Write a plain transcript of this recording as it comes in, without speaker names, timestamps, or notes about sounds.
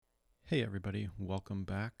Hey, everybody, welcome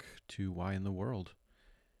back to Why in the World.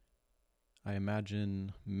 I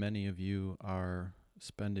imagine many of you are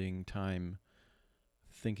spending time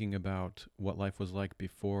thinking about what life was like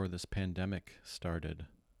before this pandemic started,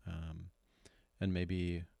 um, and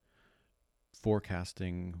maybe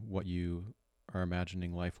forecasting what you are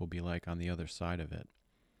imagining life will be like on the other side of it.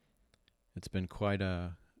 It's been quite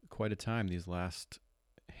a time these last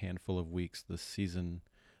handful of weeks, this season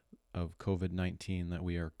of COVID-19 that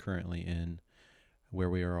we are currently in, where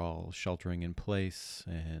we are all sheltering in place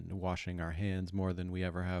and washing our hands more than we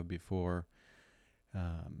ever have before.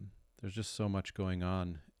 There's just so much going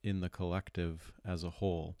on in the collective as a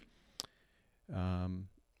whole. Um,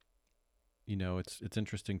 it's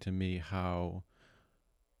interesting to me how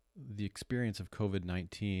the experience of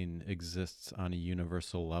COVID-19 exists on a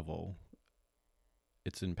universal level.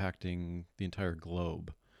 It's impacting the entire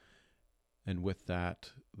globe. And with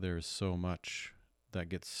that, there's so much that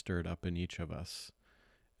gets stirred up in each of us.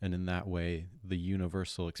 And in that way, the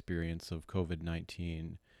universal experience of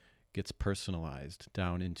COVID-19 gets personalized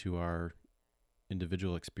down into our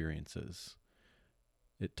individual experiences.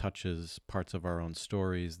 It touches parts of our own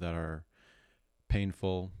stories that are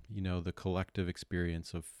painful, the collective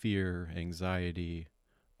experience of fear, anxiety,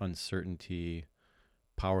 uncertainty,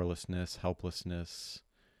 powerlessness, helplessness,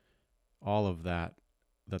 all of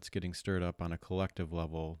that's getting stirred up on a collective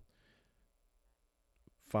level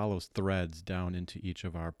follows threads down into each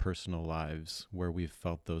of our personal lives where we've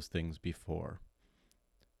felt those things before.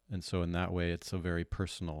 And so, in that way, it's a very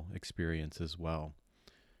personal experience as well.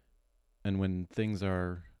 And when things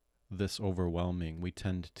are this overwhelming, we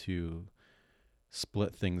tend to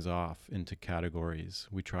split things off into categories.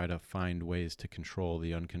 We try to find ways to control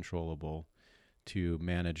the uncontrollable, to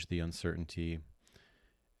manage the uncertainty.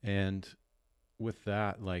 And with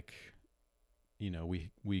that,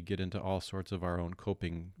 we get into all sorts of our own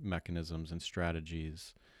coping mechanisms and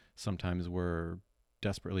strategies. Sometimes we're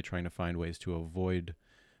desperately trying to find ways to avoid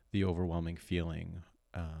the overwhelming feeling.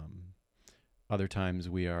 Other times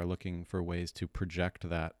we are looking for ways to project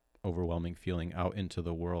that overwhelming feeling out into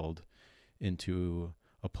the world, into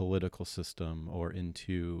a political system, or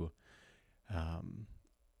into,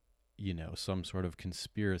 some sort of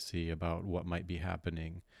conspiracy about what might be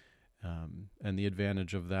happening. And the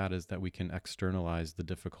advantage of that is that we can externalize the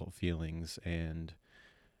difficult feelings and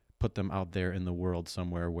put them out there in the world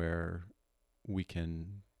somewhere where we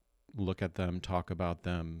can look at them, talk about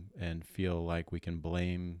them, and feel like we can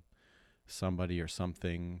blame somebody or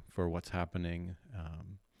something for what's happening.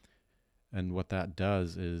 And what that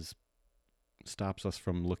does is stops us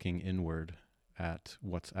from looking inward at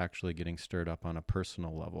what's actually getting stirred up on a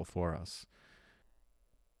personal level for us.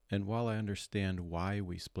 And while I understand why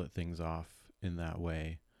we split things off in that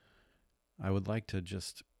way, I would like to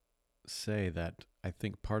just say that I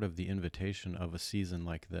think part of the invitation of a season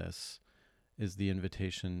like this is the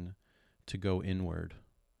invitation to go inward,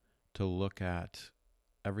 to look at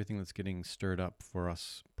everything that's getting stirred up for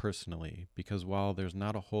us personally. Because while there's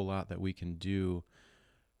not a whole lot that we can do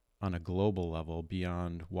on a global level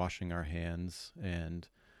beyond washing our hands and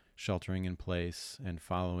sheltering in place and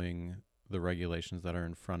following the regulations that are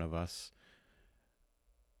in front of us,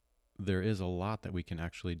 there is a lot that we can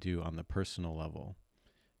actually do on the personal level.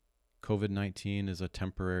 COVID-19 is a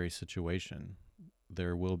temporary situation.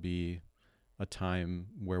 There will be a time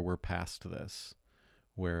where we're past this,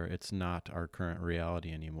 where it's not our current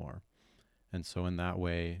reality anymore. And so in that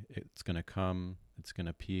way, it's going to come, it's going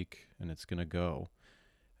to peak, and it's going to go.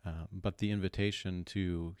 But the invitation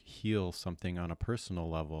to heal something on a personal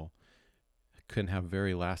level can have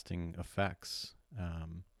very lasting effects.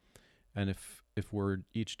 And if we're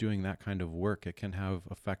each doing that kind of work, it can have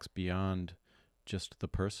effects beyond just the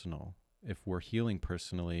personal. If we're healing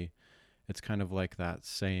personally, it's kind of like that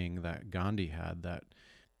saying that Gandhi had, that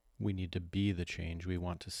we need to be the change we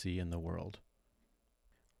want to see in the world.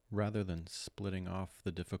 Rather than splitting off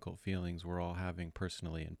the difficult feelings we're all having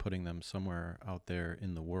personally and putting them somewhere out there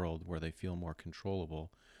in the world where they feel more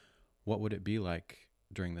controllable, what would it be like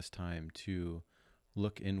during this time to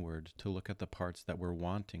look inward, to look at the parts that we're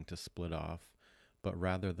wanting to split off, but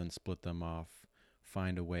rather than split them off,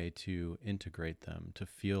 find a way to integrate them, to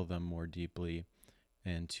feel them more deeply,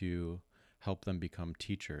 and to help them become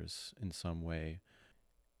teachers in some way.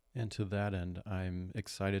 And to that end, I'm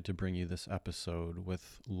excited to bring you this episode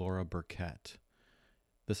with Laura Burkett.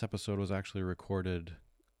 This episode was actually recorded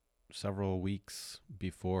several weeks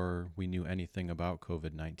before we knew anything about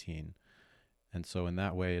COVID-19. And so in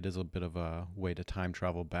that way, it is a bit of a way to time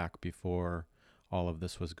travel back before all of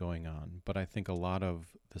this was going on. But I think a lot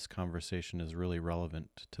of this conversation is really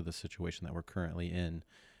relevant to the situation that we're currently in,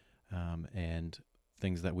 and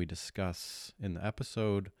things that we discuss in the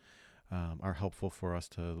episode are helpful for us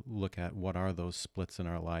to look at what are those splits in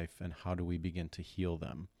our life and how do we begin to heal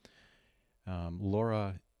them.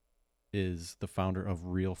 Laura is the founder of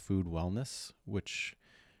Real Food Wellness, which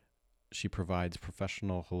she provides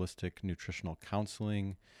professional holistic nutritional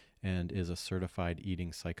counseling and is a certified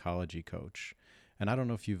eating psychology coach. And I don't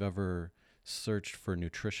know if you've ever searched for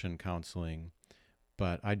nutrition counseling,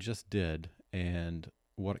 but I just did. And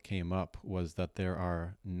what came up was that there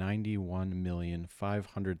are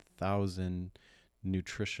 91,500,000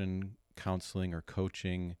 nutrition counseling or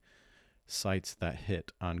coaching sites that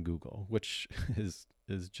hit on Google, which is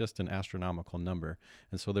just an astronomical number.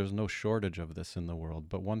 And so there's no shortage of this in the world.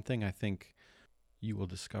 But one thing I think you will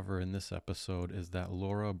discover in this episode is that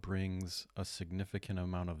Laura brings a significant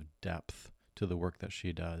amount of depth to the work that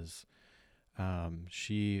she does.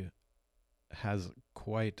 She has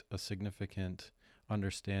quite a significant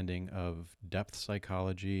understanding of depth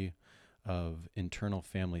psychology, of internal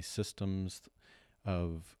family systems,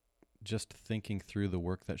 of just thinking through the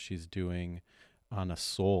work that she's doing on a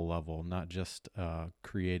soul level, not just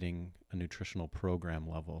creating a nutritional program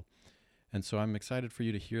level. And so I'm excited for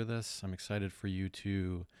you to hear this. I'm excited for you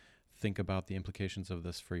to think about the implications of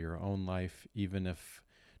this for your own life, even if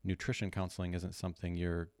nutrition counseling isn't something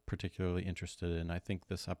you're particularly interested in. I think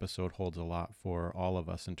this episode holds a lot for all of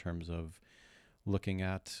us in terms of looking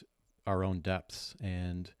at our own depths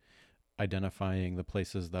and identifying the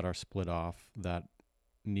places that are split off, that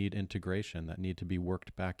need integration, that need to be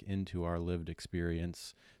worked back into our lived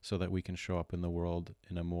experience so that we can show up in the world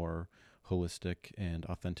in a more holistic and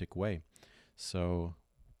authentic way. So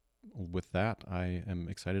with that, I am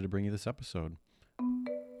excited to bring you this episode.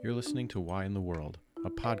 You're listening to Why in the World, a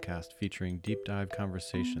podcast featuring deep dive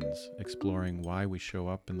conversations exploring why we show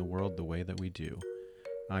up in the world the way that we do.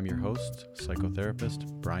 I'm your host, psychotherapist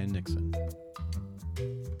Brian Nixon.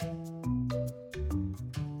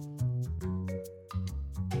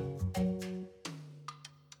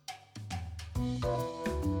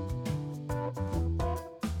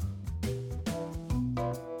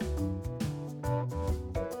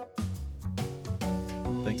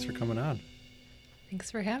 Thanks for coming on. Thanks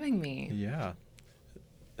for having me. Yeah.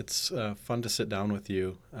 It's fun to sit down with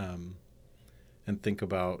you and think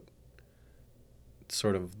about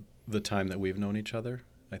sort of the time that we've known each other.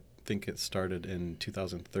 I think it started in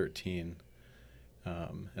 2013,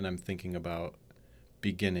 and I'm thinking about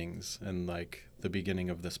beginnings and like the beginning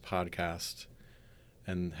of this podcast,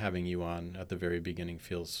 and having you on at the very beginning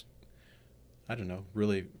feels, I don't know,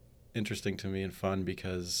 really interesting to me and fun,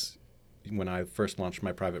 because when I first launched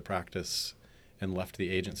my private practice and left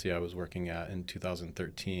the agency I was working at in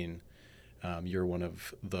 2013, you're one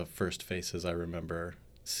of the first faces I remember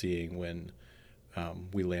seeing when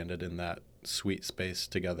we landed in that suite space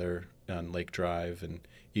together on Lake Drive, and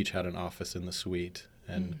each had an office in the suite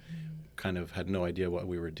and kind of had no idea what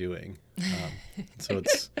we were doing. So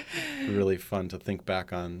it's really fun to think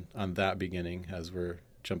back on that beginning as we're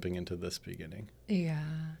jumping into this beginning. Yeah.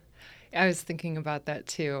 I was thinking about that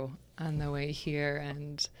too on the way here,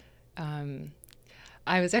 and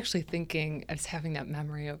I was actually thinking, I was having that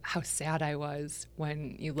memory of how sad I was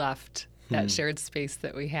when you left that shared space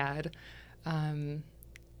that we had.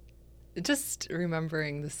 Just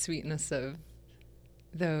remembering the sweetness of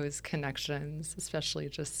those connections, especially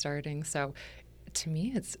just starting. So to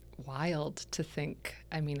me, it's wild to think,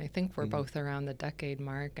 I mean, I think we're both around the decade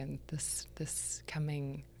mark, and this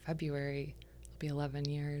coming February will be 11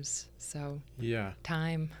 years. So yeah,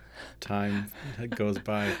 time it goes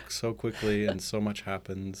by so quickly, and so much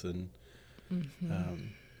happens. And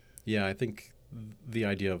yeah, I think the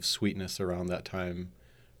idea of sweetness around that time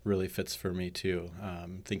really fits for me too.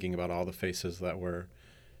 Thinking about all the faces that were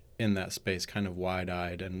in that space, kind of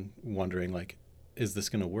wide-eyed and wondering, like, is this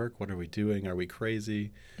going to work? What are we doing? Are we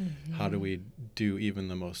crazy? How do we do even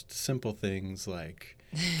the most simple things, like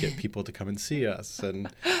get people to come and see us, and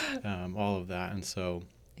all of that? And so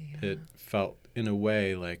it felt in a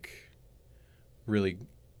way like really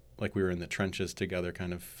like we were in the trenches together,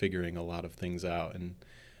 kind of figuring a lot of things out.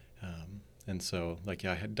 And so, like,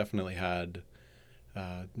 yeah, I had definitely had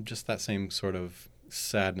just that same sort of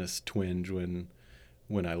sadness twinge when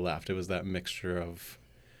I left. It was that mixture of,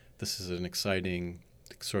 this is an exciting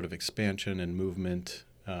sort of expansion and movement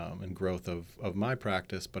and growth of my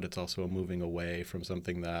practice, but it's also a moving away from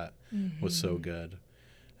something that was so good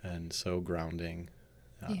and so grounding.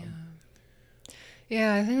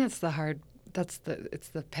 Yeah, I think it's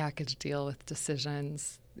the package deal with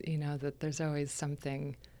decisions, that there's always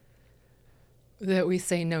something that we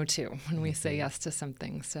say no to when we say yes to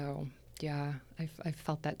something. So yeah, I've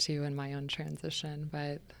felt that too in my own transition,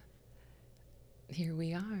 but Here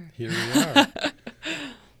we are. Here we are.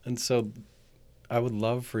 And so I would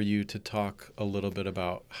love for you to talk a little bit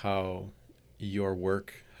about how your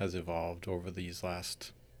work has evolved over these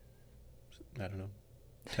last, I don't know,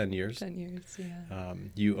 10 years. 10 years, yeah.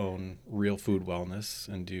 You own Real Food Wellness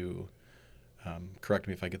and do, correct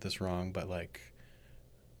me if I get this wrong, but like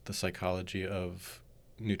the psychology of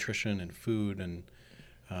nutrition and food, and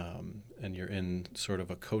you're in sort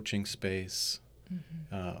of a coaching space,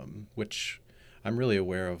 which I'm really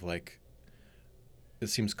aware of. Like, it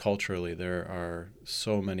seems culturally there are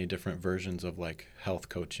so many different versions of like health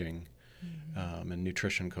coaching, and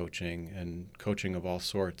nutrition coaching and coaching of all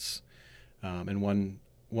sorts. And one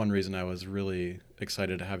reason I was really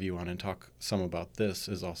excited to have you on and talk some about this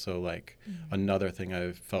is also like another thing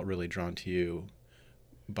I felt really drawn to you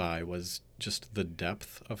by was just the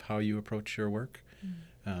depth of how you approach your work.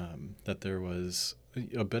 That there was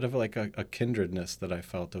a bit of like a kindredness that I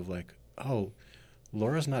felt of like, oh,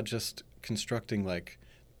 Laura's not just constructing like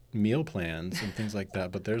meal plans and things like that,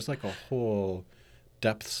 but there's like a whole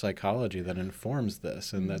depth psychology that informs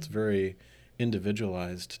this, and that's very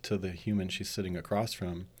individualized to the human she's sitting across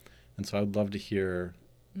from. And so I'd love to hear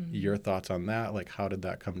your thoughts on that. Like, how did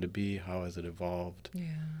that come to be? How has it evolved?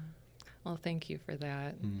 Yeah. Well, thank you for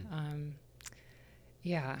that.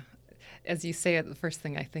 Yeah. As you say it, the first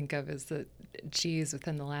thing I think of is that, geez,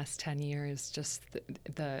 within the last 10 years, just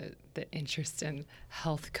the interest in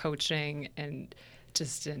health coaching and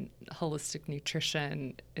just in holistic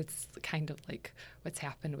nutrition, it's kind of like what's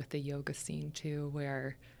happened with the yoga scene too,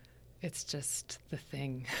 where it's just the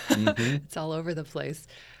thing. It's all over the place.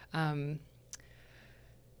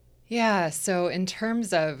 Yeah, so in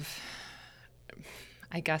terms of,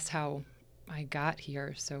 I guess, how I got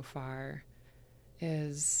here so far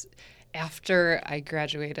is after I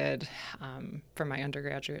graduated from my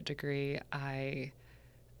undergraduate degree, I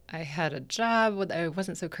had a job that I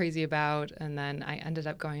wasn't so crazy about, and then I ended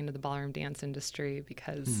up going into the ballroom dance industry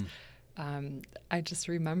because I just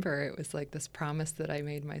remember it was like this promise that I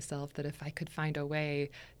made myself that if I could find a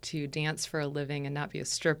way to dance for a living and not be a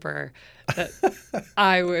stripper, that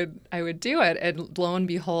I would do it. And lo and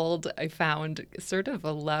behold, I found sort of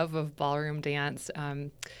a love of ballroom dance.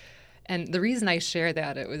 And the reason I share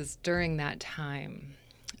that, it was during that time,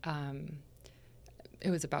 it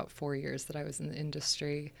was about 4 years that I was in the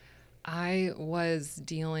industry. I was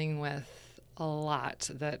dealing with a lot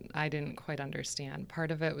that I didn't quite understand.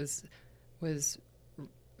 Part of it was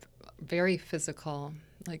very physical,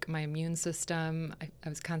 like my immune system. I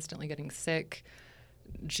was constantly getting sick,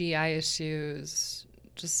 GI issues,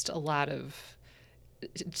 just a lot of,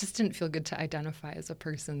 it just didn't feel good to identify as a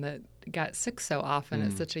person that got sick so often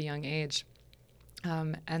at such a young age.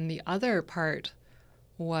 And the other part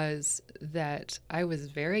was that I was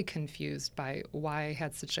very confused by why I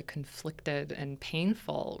had such a conflicted and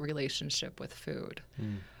painful relationship with food.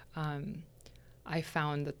 I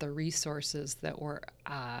found that the resources that were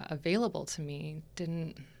available to me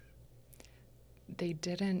didn't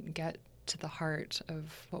get to the heart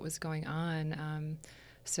of what was going on.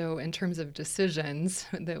 So in terms of decisions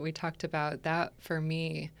that we talked about, that for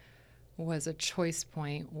me was a choice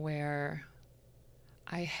point where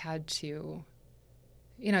I had to,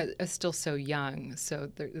 I was still so young,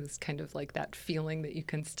 so there was kind of like that feeling that you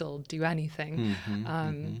can still do anything.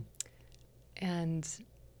 And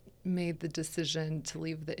made the decision to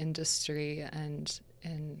leave the industry and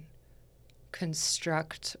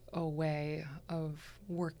construct a way of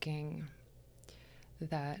working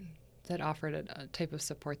that offered a type of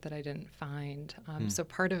support that I didn't find. So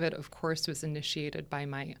part of it, of course, was initiated by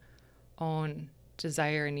my own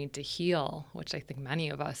desire and need to heal, which I think many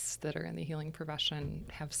of us that are in the healing profession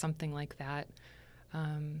have something like that.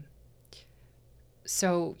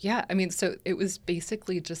 So it was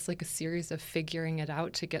basically just like a series of figuring it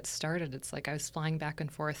out to get started. It's like I was flying back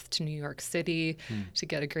and forth to New York City to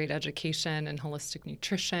get a great education in holistic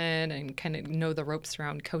nutrition and kind of know the ropes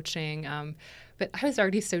around coaching. But I was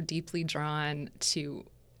already so deeply drawn to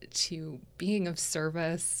being of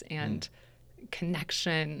service and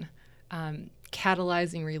connection,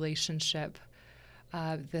 catalyzing relationship,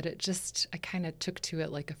 that I kind of took to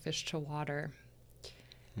it like a fish to water.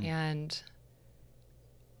 And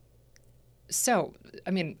so,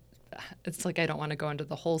 I mean, it's like I don't want to go into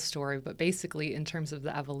the whole story, but basically in terms of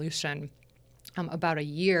the evolution, about a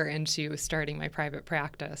year into starting my private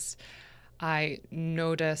practice, I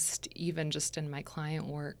noticed even just in my client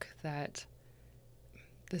work that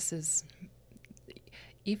this is,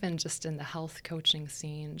 even just in the health coaching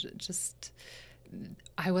scene, just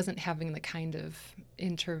I wasn't having the kind of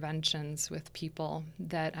interventions with people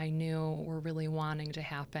that I knew were really wanting to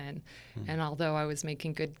happen. And although I was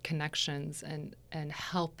making good connections and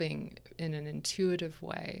helping in an intuitive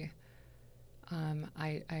way,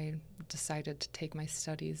 I decided to take my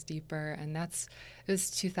studies deeper. And it was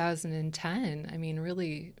 2010. I mean,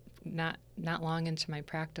 really not long into my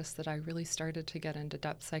practice that I really started to get into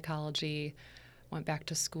depth psychology, went back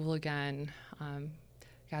to school again,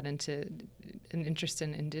 got into an interest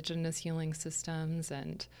in indigenous healing systems,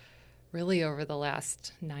 and really over the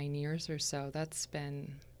last 9 years or so,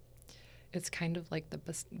 it's kind of like the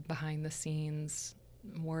behind the scenes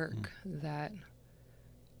work that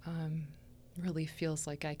really feels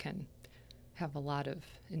like I can have a lot of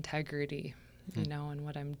integrity, in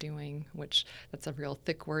what I'm doing, which that's a real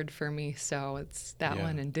thick word for me. So it's that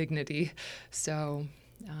one and dignity. So,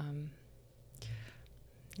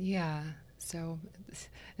 yeah. So,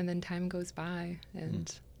 and then time goes by,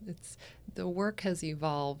 and the work has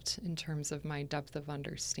evolved in terms of my depth of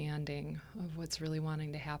understanding of what's really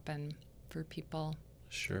wanting to happen for people.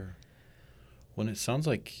 Sure. Well, it sounds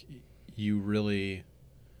like you really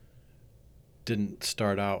didn't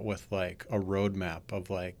start out with like a roadmap of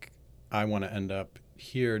like, I want to end up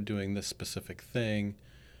here doing this specific thing,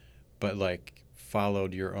 but like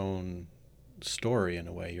followed your own story in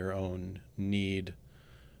a way, your own need,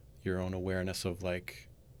 your own awareness of like,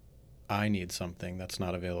 I need something that's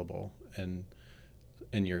not available, and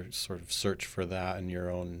in your sort of search for that and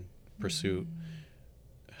your own pursuit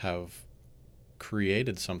have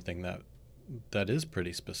created something that is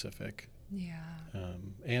pretty specific. Yeah.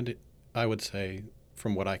 And I would say,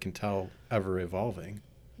 from what I can tell, ever evolving.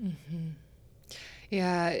 Mm-hmm.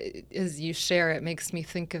 Yeah, as you share, it makes me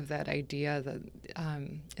think of that idea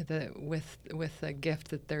that with a gift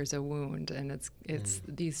that there's a wound, and it's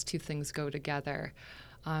these two things go together.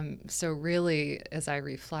 So really, as I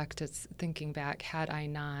reflect, it's thinking back, had I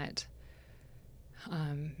not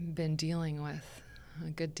been dealing with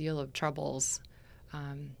a good deal of troubles,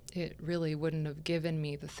 it really wouldn't have given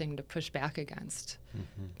me the thing to push back against,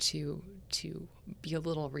 to be a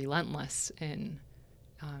little relentless in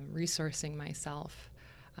resourcing myself.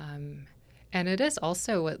 And it is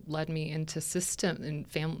also what led me into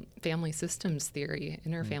family systems theory,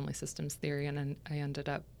 inner family systems theory, and then I ended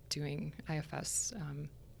up doing IFS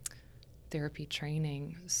therapy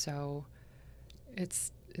training. So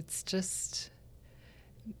it's just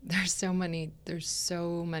there's so many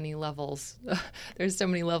levels. There's so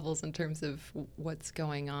many levels in terms of what's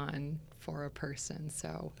going on for a person.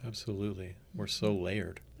 So absolutely, we're so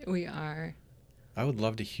layered. We are. I would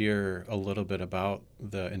love to hear a little bit about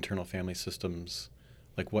the internal family systems.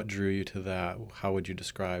 Like, what drew you to that? How would you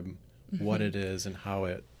describe what it is and how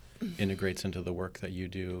it integrates into the work that you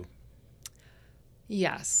do?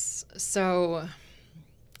 Yes. So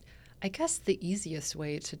I guess the easiest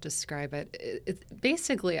way to describe it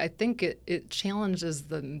basically, I think it challenges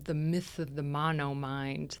the myth of the mono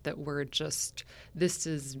mind, that we're just, this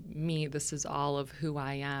is me, this is all of who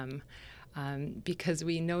I am. Because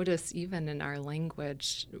we notice even in our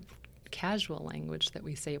language, casual language, that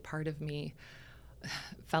we say a part of me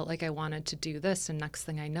felt like I wanted to do this, and next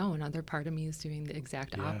thing I know, another part of me is doing the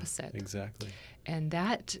exact opposite. Exactly. And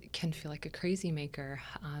that can feel like a crazy maker.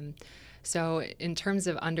 So in terms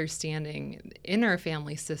of understanding inner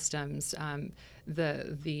family systems,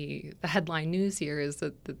 the headline news here is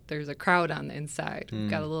that there's a crowd on the inside. We've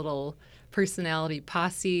got a little personality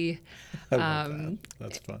posse. I love that.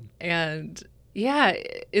 That's fun. And yeah,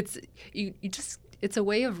 it's a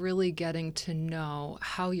way of really getting to know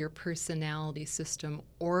how your personality system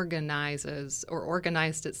organizes or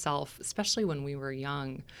organized itself, especially when we were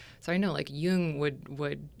young. So I know like Jung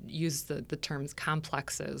would use the terms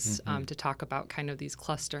complexes to talk about kind of these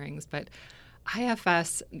clusterings, but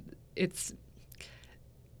IFS,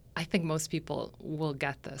 I think most people will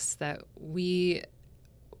get this, that we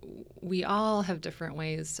all have different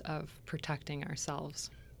ways of protecting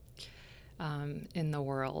ourselves in the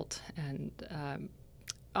world, and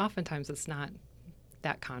oftentimes it's not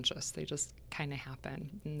that conscious. They just kind of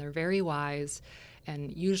happen, and they're very wise,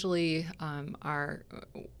 and usually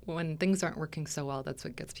when things aren't working so well, that's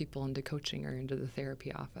what gets people into coaching or into the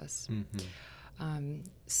therapy office.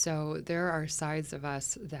 So there are sides of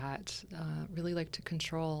us that really like to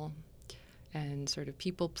control and sort of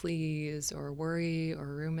people please or worry or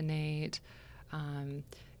ruminate.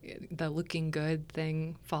 The looking good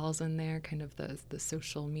thing falls in there, kind of the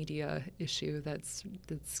social media issue that's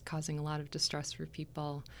causing a lot of distress for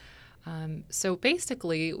people. So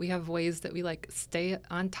basically, we have ways that we like stay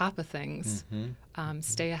on top of things,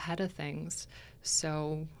 stay ahead of things.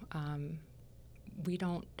 So we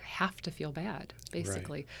don't have to feel bad,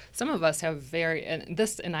 basically. Right. Some of us have and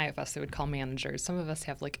this in IFS they would call managers. Some of us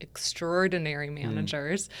have like extraordinary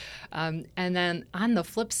managers. And then on the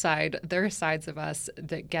flip side, there are sides of us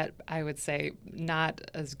that get, I would say, not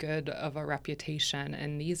as good of a reputation.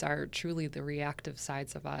 And these are truly the reactive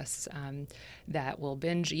sides of us that will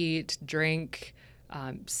binge eat, drink,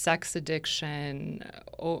 sex addiction,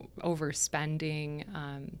 overspending,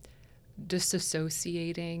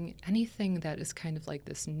 disassociating, anything that is kind of like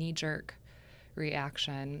this knee-jerk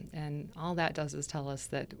reaction. And all that does is tell us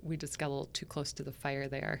that we just got a little too close to the fire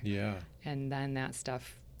there. Yeah. And then that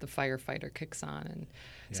stuff, the firefighter kicks on. And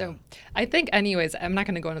Yeah. so I think, anyways, I'm not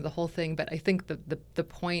going to go into the whole thing, but I think the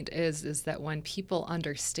point is that when people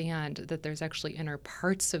understand that there's actually inner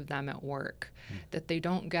parts of them at work, that they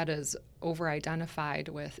don't get as over-identified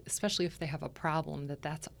with, especially if they have a problem,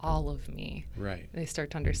 that's all of me. Right. They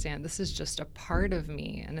start to understand this is just a part of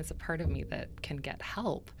me, and it's a part of me that can get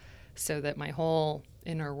help so that my whole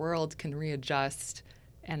inner world can readjust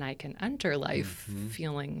and I can enter life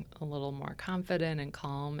feeling a little more confident and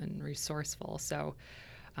calm and resourceful. So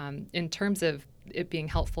in terms of it being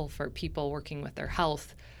helpful for people working with their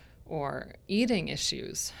health or eating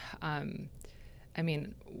issues, I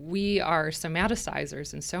mean, we are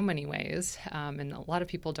somaticizers in so many ways, and a lot of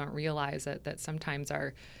people don't realize that sometimes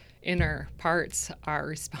our inner parts are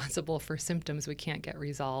responsible for symptoms we can't get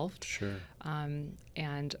resolved. Sure.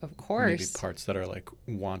 And of course, maybe parts that are like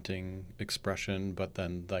wanting expression, but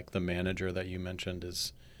then like the manager that you mentioned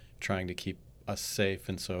is trying to keep us safe,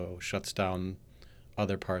 and so shuts down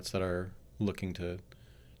other parts that are looking to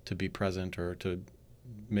be present or to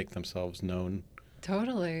make themselves known.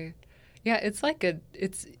 Totally. Yeah, it's like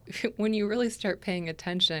it's when you really start paying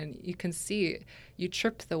attention, you can see you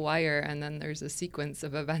trip the wire, and then there's a sequence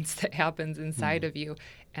of events that happens inside of you,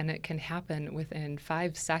 and it can happen within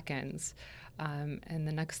 5 seconds. And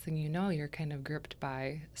the next thing you know, you're kind of gripped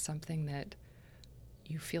by something that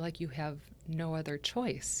you feel like you have no other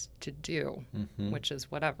choice to do, which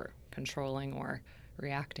is whatever, controlling or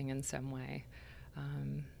reacting in some way.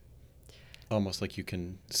 Almost like you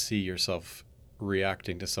can see yourself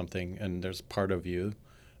reacting to something, and there's part of you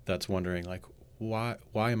that's wondering like, why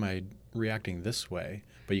am I reacting this way?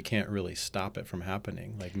 But you can't really stop it from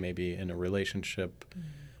happening. Like maybe in a relationship,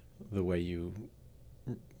 the way you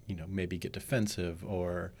maybe get defensive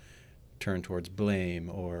or turn towards blame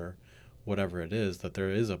or whatever it is, that there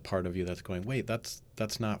is a part of you that's going, wait, that's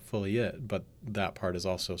not fully it. But that part is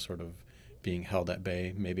also sort of being held at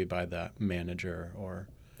bay, maybe by that manager or...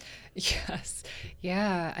 Yes.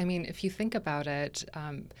 Yeah. I mean, if you think about it,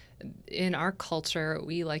 in our culture,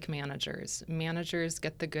 we like managers. Managers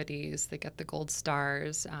get the goodies, they get the gold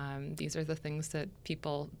stars. These are the things that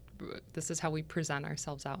this is how we present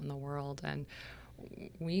ourselves out in the world. And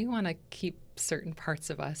we want to keep certain parts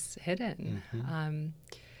of us hidden.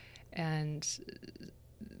 And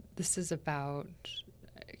this is about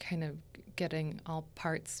kind of getting all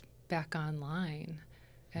parts back online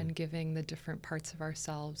and giving the different parts of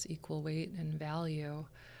ourselves equal weight and value.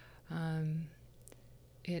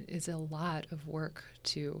 It is a lot of work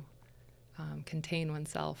to contain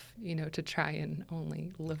oneself, to try and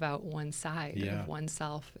only live out one side of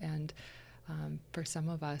oneself. And for some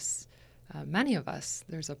of us, many of us,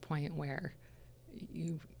 there's a point where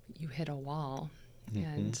you hit a wall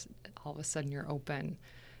and all of a sudden you're open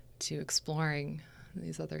to exploring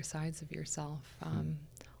these other sides of yourself.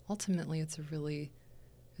 Ultimately, it's a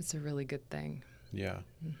really good thing. Yeah.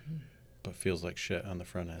 But feels like shit on the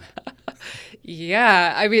front end.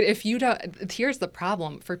 Yeah. I mean, if you don't, here's the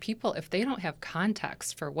problem for people, if they don't have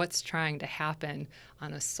context for what's trying to happen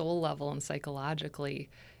on a soul level and psychologically,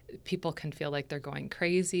 people can feel like they're going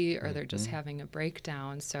crazy or they're just having a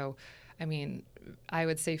breakdown. So, I mean, I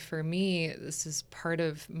would say for me, this is part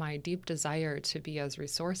of my deep desire to be as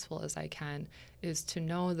resourceful as I can, is to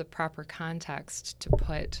know the proper context to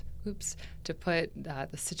put the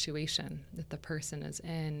situation that the person is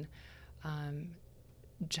in,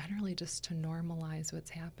 generally just to normalize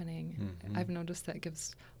what's happening. I've noticed that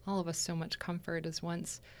gives all of us so much comfort, is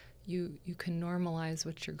once you can normalize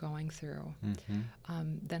what you're going through,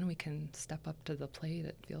 then we can step up to the plate.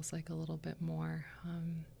 It feels like a little bit more.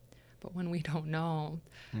 But when we don't know,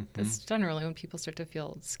 that's generally when people start to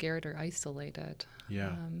feel scared or isolated.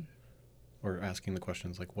 Yeah. Or asking the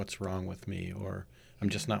questions like, what's wrong with me? Or I'm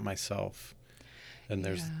just not myself. And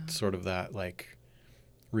there's sort of that like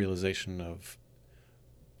realization of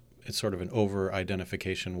it's sort of an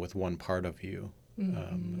over-identification with one part of you.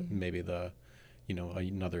 Maybe another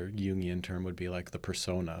Jungian term would be like the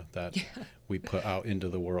persona that we put out into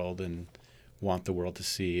the world and want the world to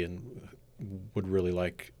see and would really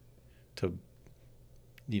like to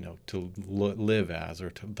to live as, or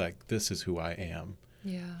to like, this is who I am.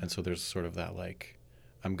 Yeah. And so there's sort of that, like,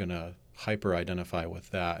 I'm going to hyper identify with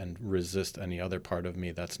that and resist any other part of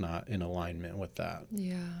me that's not in alignment with that.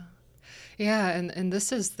 Yeah. Yeah, and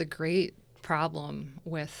this is the great problem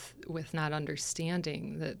with not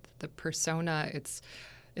understanding that the persona, it's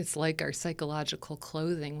like our psychological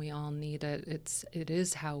clothing. We all need it. It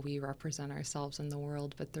is how we represent ourselves in the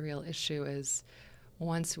world, but the real issue is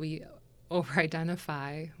once we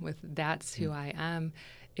over-identify with that's who I am,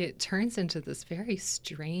 it turns into this very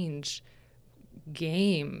strange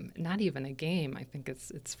game, not even a game. I think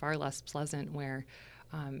it's far less pleasant where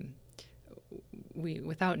we,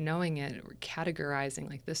 without knowing it, we're categorizing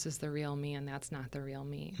like this is the real me and that's not the real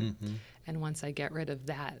me. Mm-hmm. And once I get rid of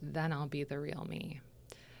that, then I'll be the real me.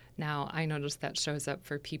 Now, I notice that shows up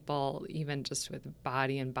for people even just with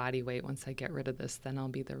body and body weight. Once I get rid of this, then I'll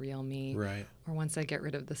be the real me. Right. Or once I get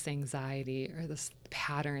rid of this anxiety or this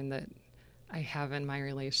pattern that I have in my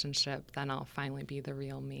relationship, then I'll finally be the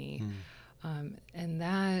real me. And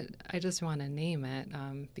that, I just want to name it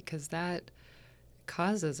because that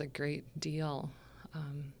causes a great deal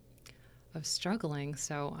of struggling.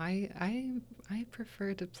 So I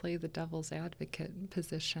prefer to play the devil's advocate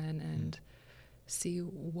position and see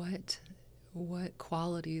what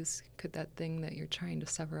qualities could that thing that you're trying to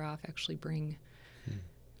sever off actually bring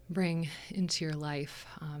into your life.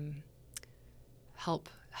 Help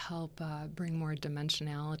bring more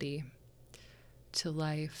dimensionality to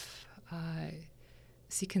life.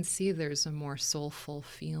 So you can see there's a more soulful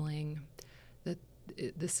feeling that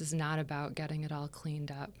this is not about getting it all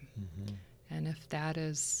cleaned up. Mm-hmm. And if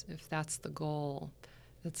that's the goal,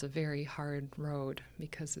 that's a very hard road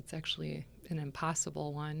because it's actually an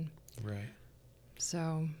impossible one. Right.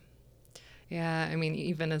 So, yeah, I mean,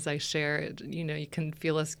 even as I share it, you can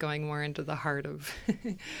feel us going more into the heart of,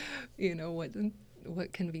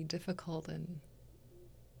 what can be difficult and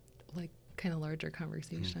like kind of larger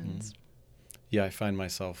conversations. Mm-hmm. Yeah, I find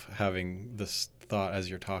myself having this thought as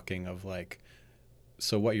you're talking of like,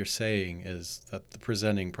 so what you're saying is that the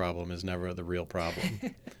presenting problem is never the real problem.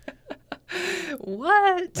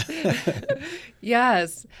 What?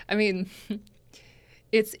 Yes. I mean,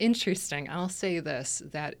 it's interesting. I'll say this,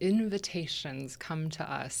 that invitations come to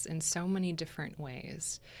us in so many different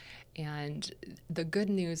ways. And the good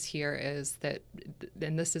news here is that,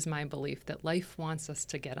 and this is my belief, that life wants us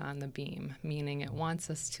to get on the beam, meaning it wants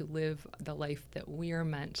us to live the life that we're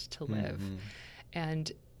meant to live. Mm-hmm.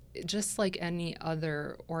 And just like any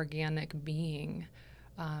other organic being,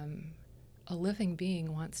 a living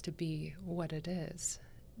being wants to be what it is.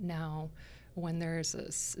 Now, when there's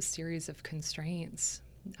a series of constraints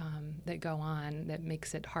that go on that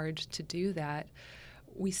makes it hard to do that,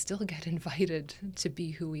 we still get invited to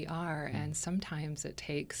be who we are. And sometimes it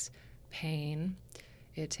takes pain,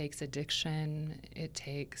 it takes addiction, it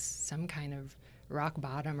takes some kind of rock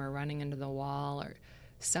bottom or running into the wall or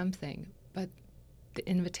something. But the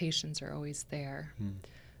invitations are always there.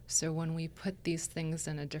 So when we put these things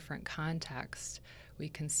in a different context, we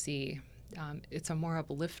can see it's a more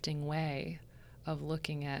uplifting way of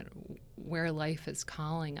looking at where life is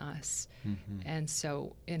calling us. Mm-hmm. And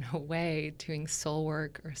so in a way, doing soul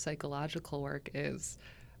work or psychological work is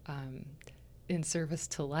in service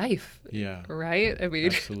to life. Yeah. Right? I mean,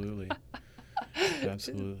 absolutely.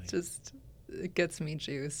 Absolutely. It gets me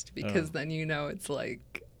juiced because then it's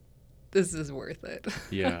like, this is worth it.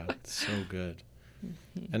 Yeah, it's so good.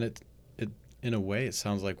 Mm-hmm. And it in a way, it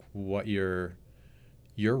sounds like what your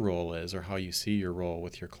role is, or how you see your role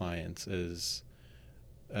with your clients, is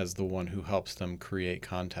as the one who helps them create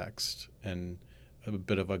context and a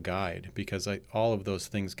bit of a guide, because all of those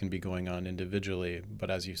things can be going on individually,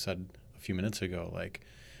 but as you said a few minutes ago, like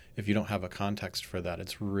if you don't have a context for that,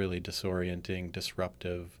 it's really disorienting,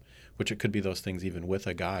 disruptive, which it could be those things even with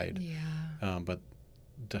a guide. Yeah. But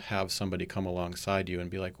to have somebody come alongside you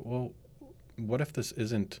and be like, well, what if this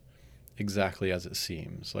isn't exactly as it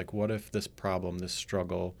seems? Like, what if this problem, this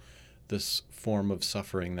struggle, this form of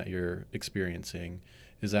suffering that you're experiencing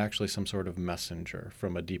is actually some sort of messenger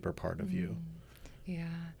from a deeper part of you? Yeah.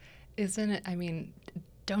 Isn't it? I mean,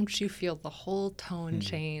 don't you feel the whole tone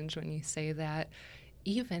change when you say that?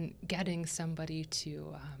 Even getting somebody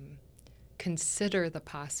to consider the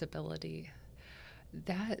possibility,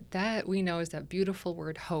 that we know is that beautiful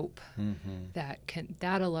word hope. Mm-hmm.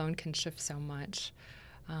 That alone can shift so much.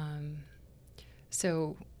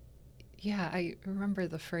 So yeah, I remember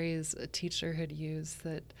the phrase a teacher had used,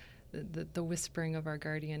 that the whispering of our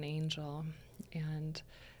guardian angel, and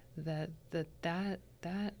that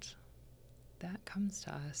comes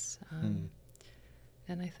to us. And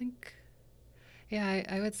I think, Yeah,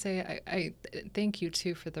 I would say I thank you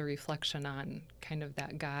too for the reflection on kind of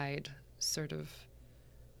that guide sort of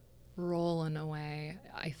role in a way.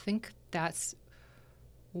 I think that's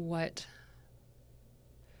what,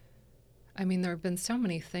 I mean, there have been so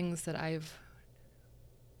many things that I've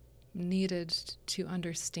needed to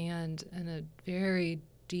understand in a very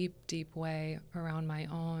deep, deep way around my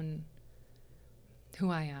own,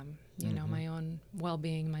 who I am, you know, my own well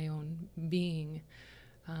being, my own being.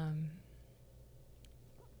 I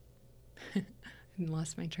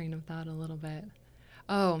lost my train of thought a little bit.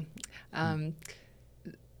 Oh, my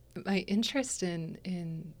interest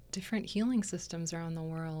in different healing systems around the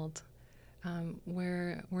world,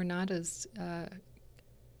 where we're not as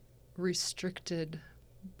restricted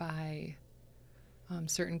by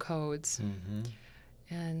certain codes.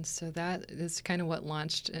 And so that is kind of what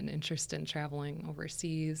launched an interest in traveling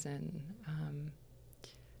overseas and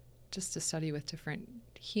just to study with different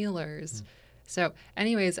healers. So,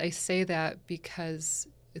 anyways, I say that because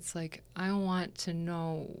it's like I want to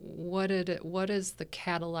know what is the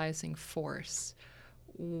catalyzing force?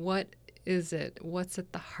 What is it? What's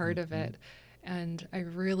at the heart of it? And I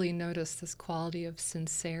really noticed this quality of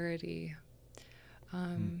sincerity.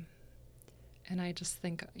 And I just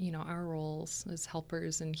think, you know, our roles as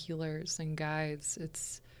helpers and healers and guides,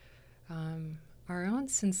 it's our own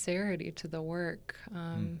sincerity to the work.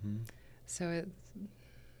 So it,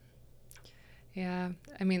 yeah,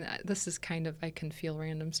 I mean, this is kind of, I can feel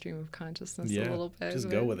random stream of consciousness a little bit. Just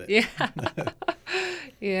go with it. Yeah.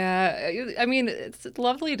 Yeah. I mean, it's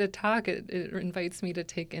lovely to talk. It invites me to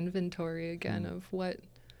take inventory again of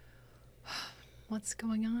what's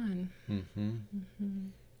going on.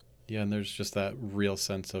 Yeah, and there's just that real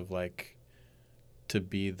sense of like, to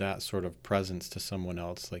be that sort of presence to someone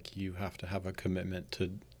else, like you have to have a commitment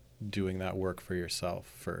to doing that work for yourself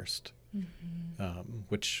first,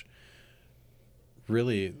 which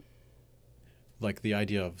really, like the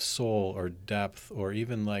idea of soul or depth, or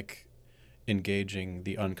even like engaging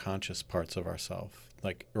the unconscious parts of ourself,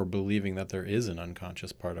 like, or believing that there is an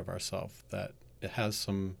unconscious part of ourself that it has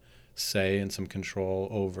some say and some control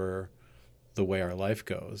over the way our life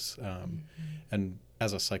goes. And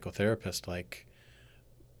as a psychotherapist, like,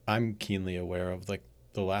 I'm keenly aware of like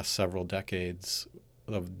the last several decades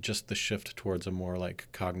of just the shift towards a more like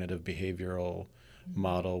cognitive behavioral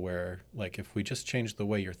model where like if we just change the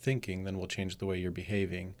way you're thinking, then we'll change the way you're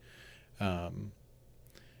behaving.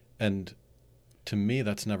 And to me,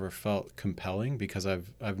 that's never felt compelling because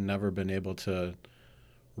I've never been able to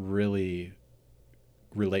really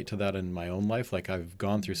relate to that in my own life. Like I've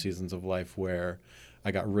gone through seasons of life where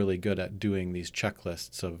I got really good at doing these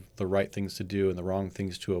checklists of the right things to do and the wrong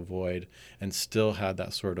things to avoid, and still had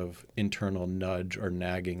that sort of internal nudge or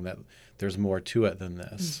nagging that there's more to it than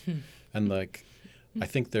this. And like, I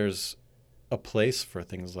think there's a place for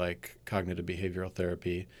things like cognitive behavioral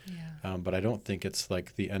therapy, but I don't think it's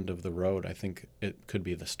like the end of the road. I think it could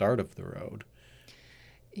be the start of the road.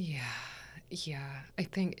 Yeah. I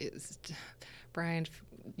think it's, Brian,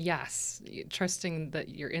 yes, trusting that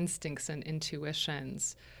your instincts and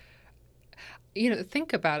intuitions. You know,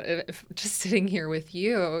 think about it. If just sitting here with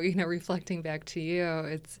you, you know, reflecting back to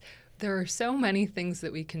you, there are so many things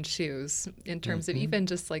that we can choose in terms of even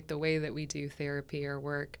just like the way that we do therapy or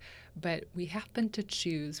work, but we happen to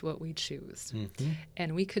choose what we choose,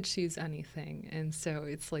 and we could choose anything. And so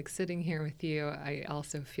it's like sitting here with you, I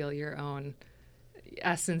also feel your own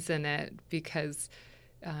essence in it because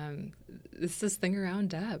it's this thing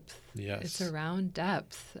around depth. Yes. It's around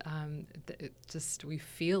depth. It just, we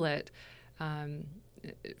feel it.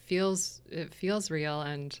 It feels real.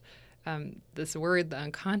 And this word, the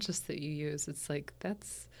unconscious that you use, it's like,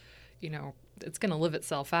 that's, you know, it's going to live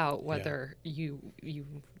itself out whether you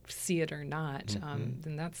see it or not.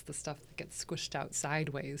 And that's the stuff that gets squished out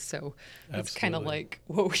sideways. So that's kind of like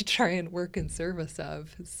what we try and work in service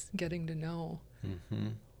of, is getting to know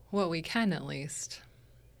what we can, at least.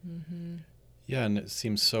 Yeah, and it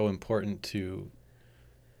seems so important to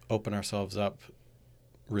open ourselves up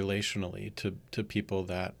relationally to people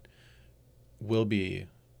that will be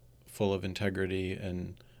full of integrity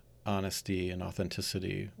and honesty and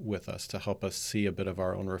authenticity with us, to help us see a bit of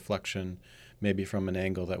our own reflection, maybe from an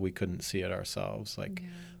angle that we couldn't see it ourselves. Like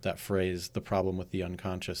that phrase, the problem with the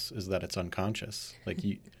unconscious is that it's unconscious. Like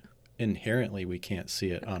inherently we can't see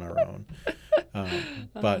it on our own.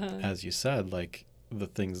 But as you said, like the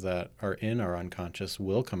things that are in our unconscious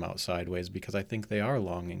will come out sideways because I think they are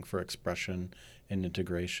longing for expression and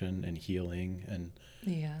integration and healing and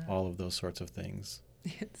all of those sorts of things.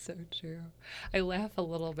 It's so true. I laugh a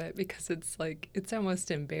little bit because it's like, it's almost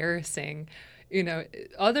embarrassing. You know,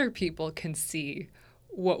 other people can see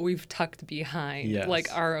what we've tucked behind, Yes. like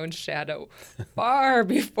our own shadow, far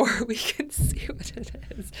before we can see what it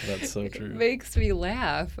is. That's so true. It makes me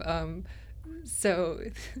laugh. So,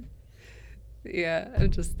 yeah,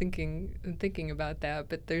 I'm thinking about that.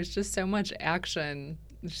 But there's just so much action.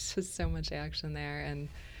 There's just so much action there, and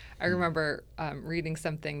I remember reading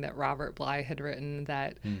something that Robert Bly had written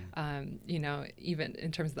that, you know, even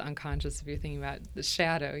in terms of the unconscious, if you're thinking about the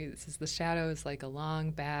shadow, he says the shadow is like a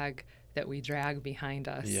long bag that we drag behind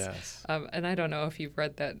us. Yes. And I don't know if you've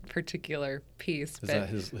read that particular piece. Is that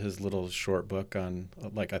his little short book on,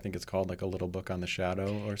 like, I think it's called like A Little Book on the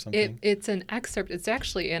Shadow or something? It's an excerpt. It's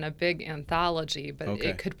actually in a big anthology, but Okay.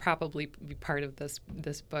 it could probably be part of this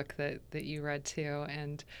book that you read too.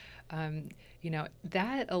 And you know,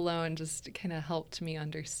 that alone just kind of helped me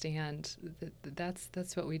understand that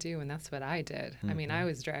that's what we do, and that's what I did. I mean, I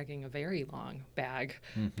was dragging a very long bag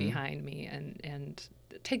behind me, and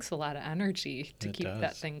it takes a lot of energy to keep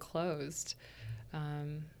that thing closed.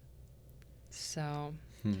 So,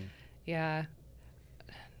 yeah,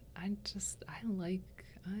 I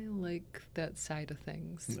like that side of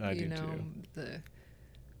things. I do too.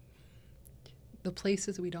 The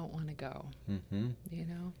places we don't want to go. You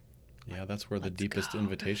know. Yeah, that's where the deepest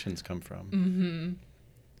invitations come from. Mm-hmm.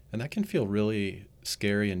 And that can feel really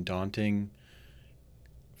scary and daunting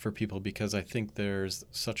for people, because I think there's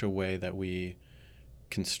such a way that we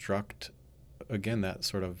construct, again, that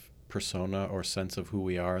sort of persona or sense of who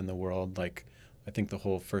we are in the world. Like, I think the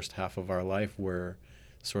whole first half of our life, we're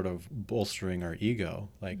sort of bolstering our ego.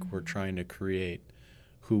 Like, we're trying to create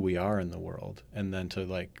who we are in the world, and then to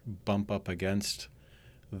like bump up against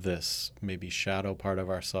this maybe shadow part of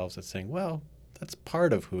ourselves that's saying, well, that's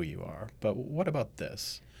part of who you are, but what about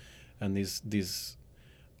this? And these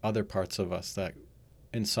other parts of us that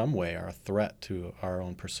in some way are a threat to our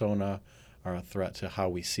own persona, are a threat to how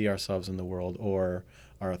we see ourselves in the world, or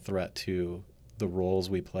are a threat to the roles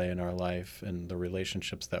we play in our life and the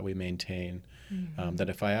relationships that we maintain. That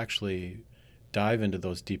if I actually dive into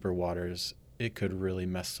those deeper waters, it could really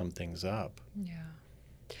mess some things up.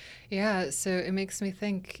 Yeah, so it makes me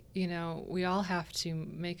think, you know, we all have to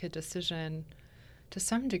make a decision to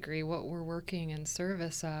some degree what we're working in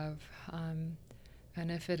service of. And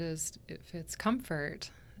if it's comfort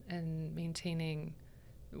and maintaining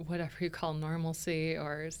whatever you call normalcy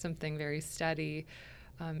or something very steady,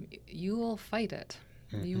 you will fight it.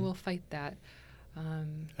 You will fight that.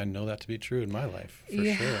 I know that to be true in my life, for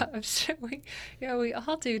sure. I'm sure we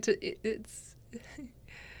all do. It's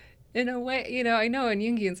in a way, you know, I know in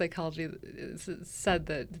Jungian psychology it's said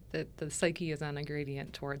that the psyche is on a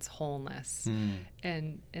gradient towards wholeness.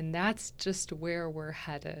 And that's just where we're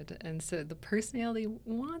headed. And so the personality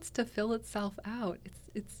wants to fill itself out.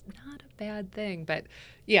 It's not a bad thing. But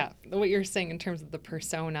yeah, what you're saying in terms of the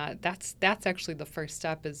persona, that's actually the first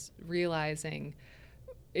step, is realizing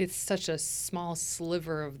it's such a small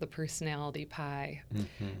sliver of the personality pie,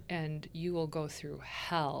 and you will go through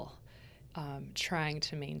hell trying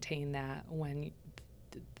to maintain that when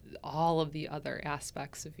all of the other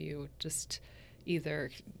aspects of you just either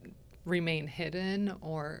remain hidden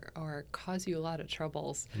or cause you a lot of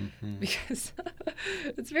troubles. Because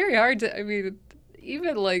it's very hard to, I mean,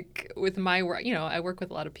 even like with my work, you know, I work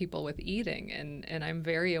with a lot of people with eating, and I'm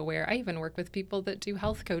very aware. I even work with people that do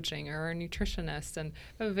health coaching or are nutritionists, and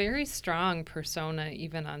a very strong persona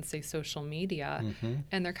even on, say, social media,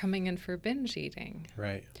 and they're coming in for binge eating.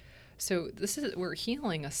 Right. So we're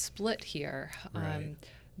healing a split here. Right.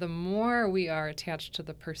 The more we are attached to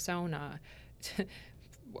the persona,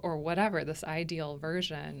 or whatever, this ideal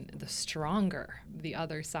version, the stronger the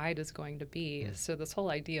other side is going to be. So this whole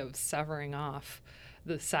idea of severing off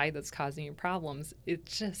the side that's causing you problems, it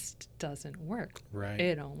just doesn't work. Right.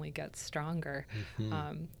 It only gets stronger.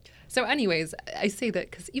 So anyways, I say that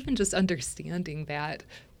because even just understanding that,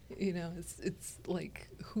 you know, it's like,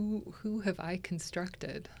 who have I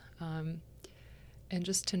constructed? And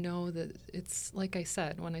just to know that it's, like I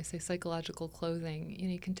said, when I say psychological clothing, you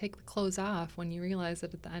know, you can take the clothes off when you realize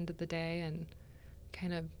it at the end of the day and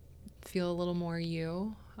kind of feel a little more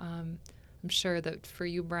you. I'm sure that for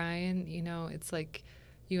you, Brian, you know, it's like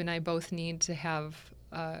you and I both need to have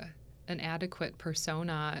an adequate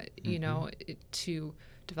persona, you know, to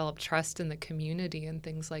develop trust in the community and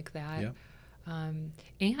things like that. Yep.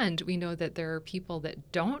 And we know that there are people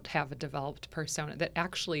that don't have a developed persona that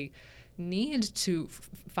actually need to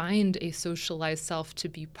find a socialized self to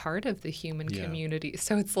be part of the human community.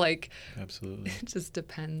 So it's like, absolutely, it just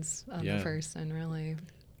depends on the person, really.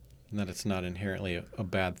 And that it's not inherently a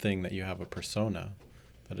bad thing that you have a persona,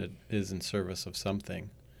 that it is in service of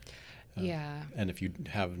something. And if you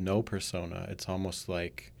have no persona, it's almost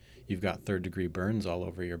like you've got third-degree burns all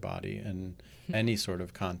over your body, and any sort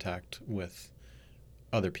of contact with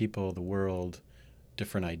other people, the world,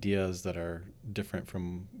 different ideas that are different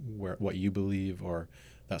from what you believe or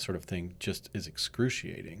that sort of thing just is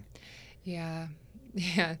excruciating. Yeah.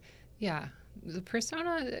 Yeah. Yeah. The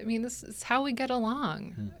persona, I mean, this is how we get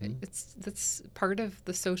along. Mm-hmm. That's part of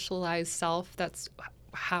the socialized self. That's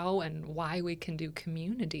how and why we can do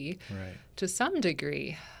community Right. to some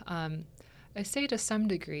degree. I say to some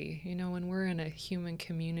degree, when we're in a human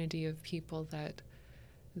community of people that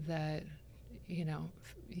you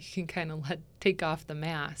can kind of take off the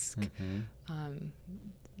mask. Mm-hmm.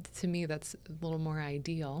 To me, that's a little more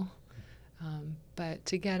ideal. But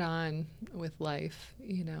to get on with life,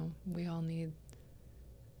 we all need,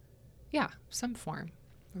 some form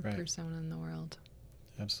of Right. persona in the world.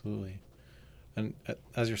 Absolutely. And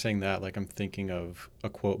as you're saying that, like, I'm thinking of a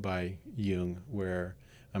quote by Jung where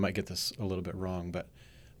I might get this a little bit wrong, but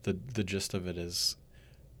the gist of it is,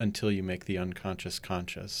 until you make the unconscious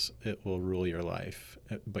conscious, it will rule your life,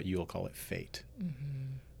 but you'll call it fate.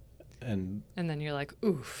 Mm-hmm. And then you're like,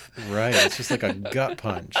 oof. Right. It's just like a gut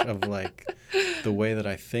punch of like the way that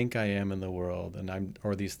I think I am in the world,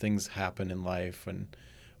 or these things happen in life,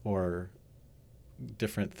 or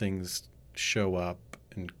different things show up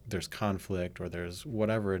and there's conflict or there's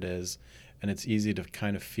whatever it is, and it's easy to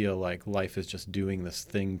kind of feel like life is just doing this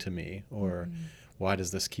thing to me, or why does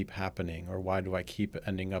this keep happening, or why do I keep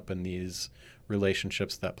ending up in these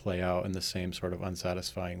relationships that play out in the same sort of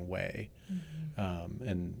unsatisfying way.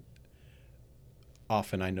 And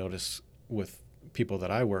often I notice with people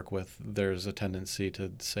that I work with, there's a tendency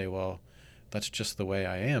to say, well, that's just the way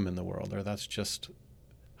I am in the world, or that's just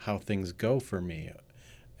how things go for me.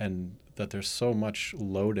 And that there's so much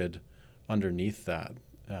loaded underneath that,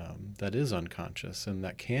 that is unconscious, and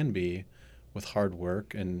that can be, with hard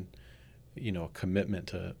work and, a commitment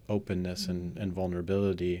to openness and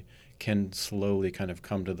vulnerability, can slowly kind of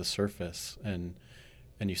come to the surface, and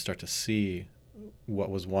you start to see what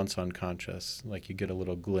was once unconscious. Like, you get a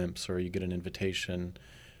little glimpse, or you get an invitation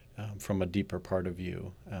from a deeper part of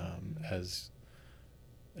you, as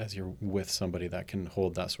you're with somebody that can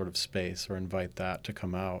hold that sort of space or invite that to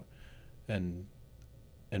come out. And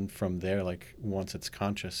from there, like, once it's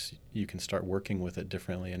conscious, you can start working with it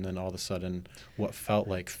differently. And then all of a sudden, what felt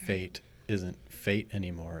like fate isn't fate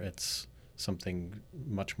anymore. It's something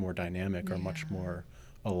much more dynamic or much more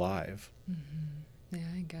alive. Yeah,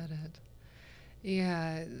 I get it.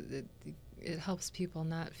 Yeah, it helps people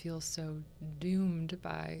not feel so doomed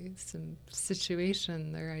by some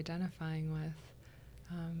situation they're identifying with.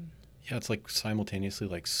 Yeah, it's like simultaneously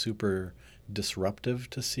like super disruptive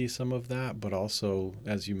to see some of that, but also,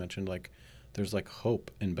 as you mentioned, like, there's like hope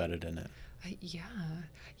embedded in it.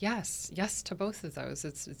 Yes to both of those.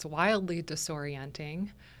 It's wildly disorienting,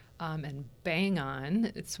 and bang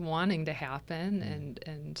on. It's wanting to happen,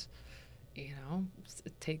 and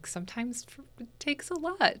sometimes it takes a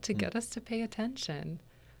lot to get us to pay attention,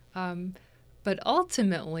 but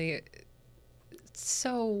ultimately, it's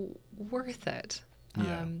so worth it.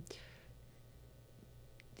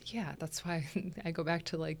 Yeah, that's why I go back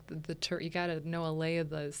to like the you got to know a lay of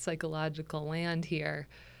the psychological land here.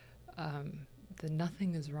 That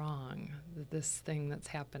nothing is wrong. That this thing that's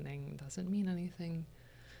happening doesn't mean anything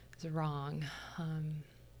is wrong.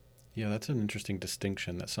 Yeah, that's an interesting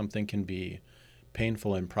distinction, that something can be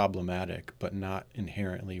painful and problematic, but not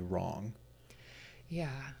inherently wrong.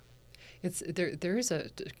 Yeah. There is a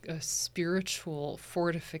spiritual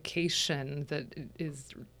fortification that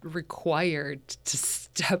is required to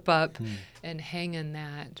step up and hang in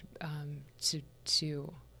that,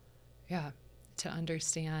 to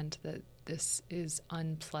understand that this is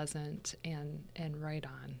unpleasant and right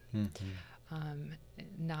on.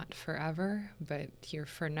 Not forever, but here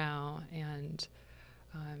for now. And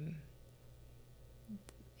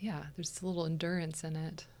there's a little endurance in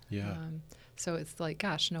it. Yeah. So it's like,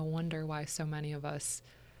 gosh, no wonder why so many of us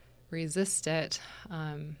resist it.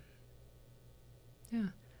 Every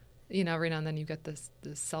now and then you get this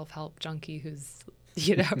self-help junkie who's,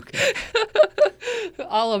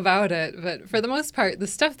 all about it. But for the most part, the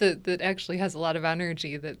stuff that actually has a lot of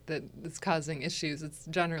energy that is causing issues, it's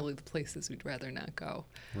generally the places we'd rather not go.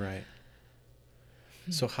 Right.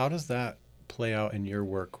 So how does that play out in your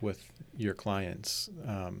work with your clients?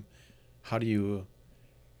 How do you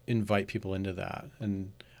invite people into that?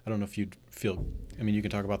 And I don't know if you'd feel, you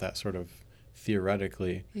can talk about that sort of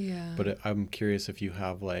theoretically, but I'm curious if you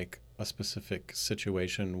have like a specific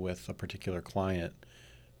situation with a particular client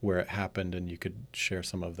where it happened, and you could share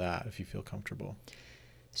some of that if you feel comfortable.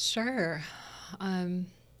 Sure. I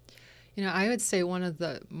would say one of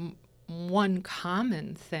the one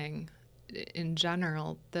common thing in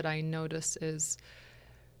general that I notice is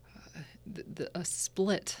a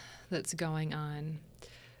split that's going on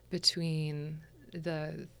between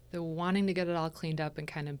the wanting to get it all cleaned up and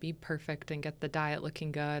kind of be perfect and get the diet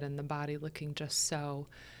looking good and the body looking just so.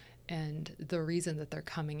 And the reason that they're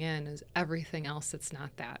coming in is everything else that's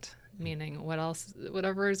not that. Meaning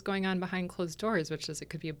whatever is going on behind closed doors, which is it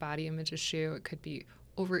could be a body image issue, it could be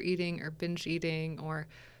overeating or binge eating, or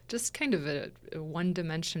just kind of a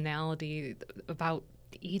one-dimensionality about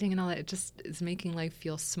eating and all that. It just is making life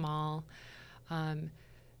feel small.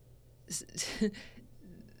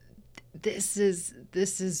 This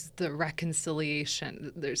is the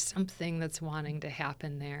reconciliation. There's something that's wanting to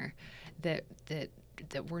happen there, that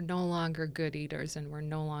we're no longer good eaters and we're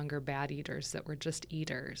no longer bad eaters, that we're just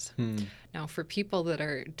eaters. Now, for people that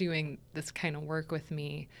are doing this kind of work with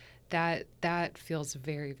me, that feels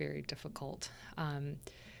very, very difficult.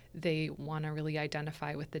 They want to really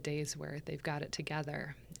identify with the days where they've got it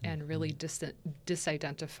together and really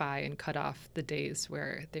disidentify and cut off the days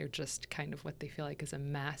where they're just kind of what they feel like is a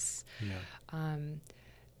mess. Yeah.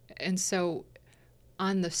 And so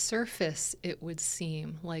on the surface, it would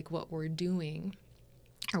seem like what we're doing,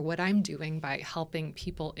 or what I'm doing by helping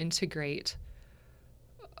people integrate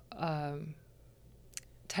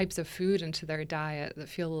types of food into their diet that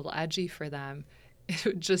feel a little edgy for them, it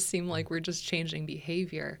would just seem like we're just changing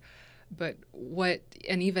behavior. But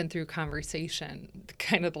and even through conversation,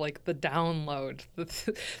 kind of like the download,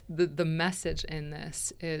 the message in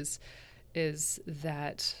this is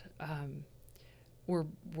that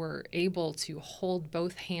we're able to hold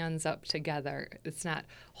both hands up together. It's not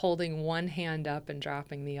holding one hand up and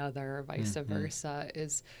dropping the other, or vice versa.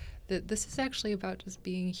 Is that this is actually about just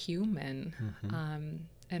being human,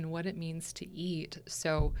 and what it means to eat.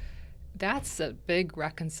 So that's a big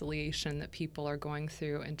reconciliation that people are going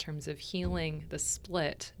through in terms of healing the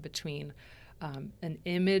split between an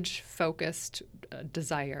image-focused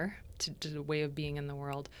desire to the way of being in the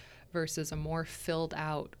world versus a more filled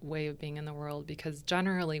out way of being in the world. Because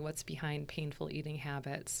generally what's behind painful eating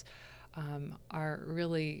habits are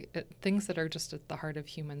really things that are just at the heart of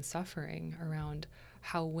human suffering around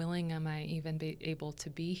how willing am I even be able to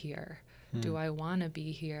be here? Do I want to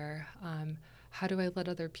be here? How do I let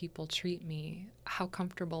other people treat me? How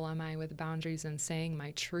comfortable am I with boundaries and saying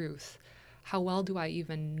my truth? How well do I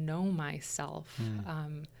even know myself?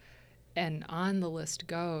 And on the list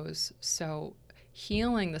goes. So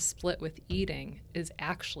healing the split with eating is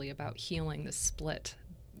actually about healing the split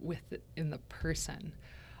in the person.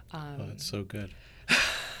 Oh, that's so good.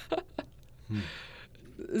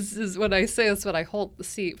 This is what I say, that's what I hold.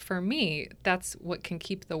 See, for me, that's what can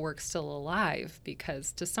keep the work still alive,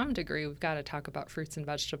 because to some degree, we've got to talk about fruits and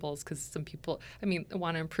vegetables because some people,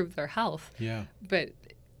 want to improve their health. Yeah. But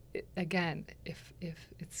again, if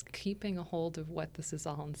it's keeping a hold of what this is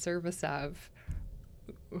all in service of,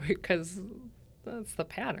 because that's the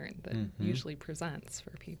pattern that usually presents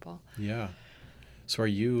for people. Yeah. So are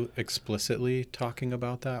you explicitly talking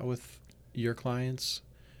about that with your clients,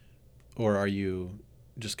 or are you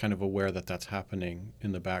just kind of aware that that's happening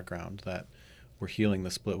in the background, that we're healing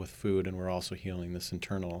the split with food and we're also healing this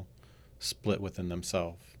internal split within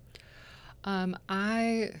themselves?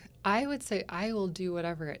 I would say I will do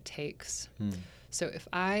whatever it takes. So if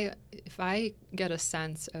I get a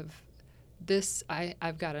sense of this,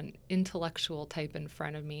 I've got an intellectual type in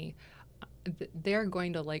front of me, they're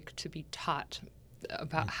going to like to be taught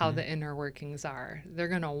about how the inner workings are. They're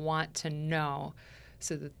going to want to know,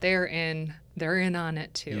 so that they're in on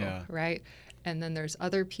it too, right? And then there's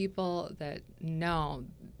other people that no,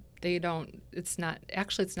 they don't. It's not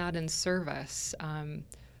in service. So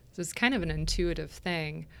it's kind of an intuitive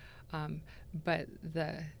thing, but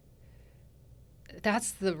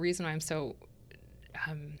that's the reason why I'm so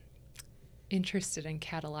interested in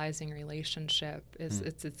catalyzing relationship. Is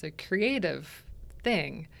it's a creative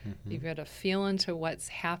thing. You've got to feel into what's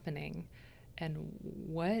happening, and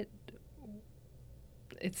what.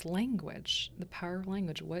 It's language, the power of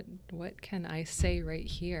language. What can I say right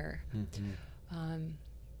here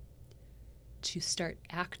to start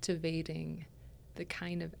activating the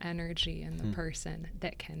kind of energy in the person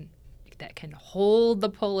that can hold the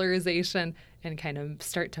polarization and kind of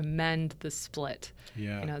start to mend the split.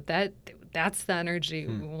 Yeah. That's the energy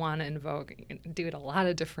we want to invoke. You can do it a lot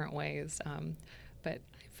of different ways, but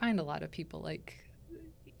I find a lot of people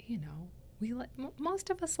most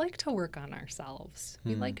of us like to work on ourselves.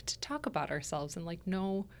 We like to talk about ourselves and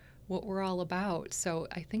know what we're all about. So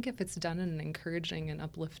I think if it's done in an encouraging and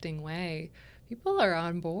uplifting way, people are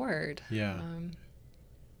on board. Yeah.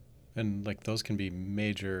 And those can be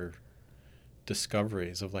major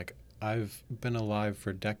discoveries of I've been alive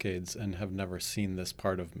for decades and have never seen this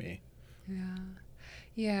part of me. Yeah.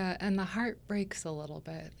 Yeah. And the heart breaks a little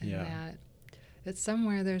bit in Yeah. that it's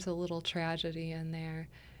somewhere there's a little tragedy in there,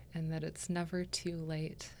 and that it's never too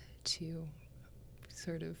late to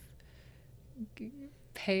sort of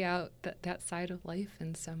pay out that side of life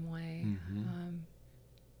in some way. Mm-hmm.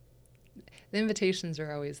 The invitations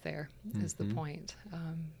are always there, is the Mm-hmm. point.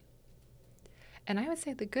 And I would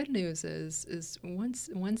say the good news is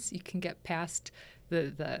once you can get past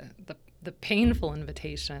the painful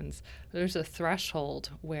invitations, there's a threshold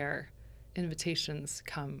where invitations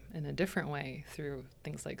come in a different way through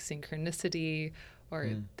things like synchronicity or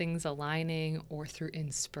things aligning, or through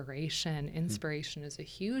inspiration. Inspiration is a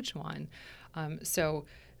huge one. So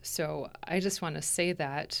I just want to say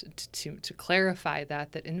that to clarify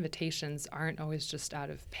that invitations aren't always just out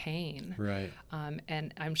of pain. Right.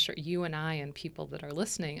 And I'm sure you and I and people that are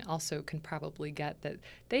listening also can probably get that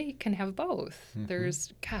they can have both. Mm-hmm.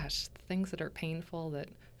 There's, things that are painful that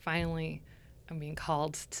finally I'm being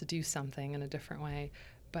called to do something in a different way.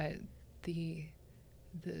 But the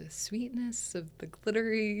sweetness of the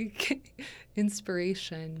glittery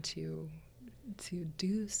inspiration to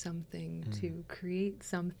do something, to create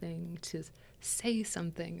something, to say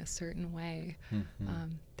something a certain way,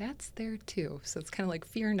 that's there too. So it's kind of like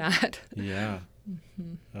fear not. Yeah.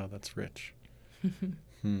 Oh, that's rich. I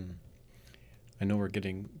know we're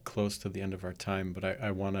getting close to the end of our time, but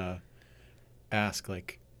I want to ask,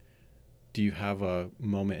 like, do you have a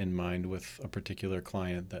moment in mind with a particular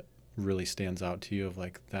client that really stands out to you of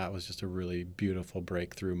like, that was just a really beautiful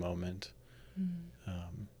breakthrough moment?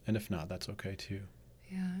 And if not, that's okay too.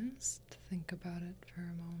 Yeah, just think about it for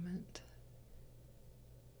a moment.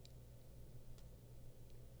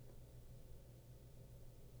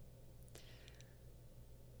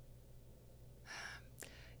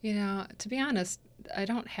 You know, to be honest, I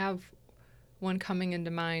don't have one coming into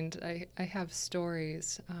mind. I have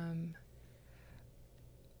stories.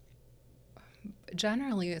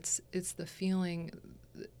 Generally, it's the feeling.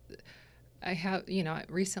 I have, I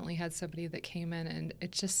recently had somebody that came in, and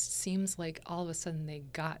it just seems like all of a sudden they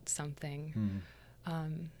got something.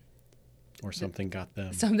 Or something got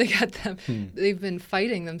them. Something got them. They've been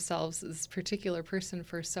fighting themselves, this particular person,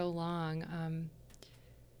 for so long.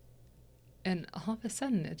 And all of a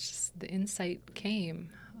sudden, it's just the insight came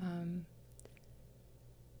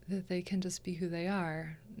that they can just be who they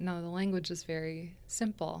are. Now, the language is very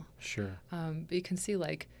simple. Sure. But you can see,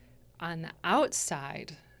 like, on the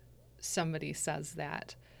outside, somebody says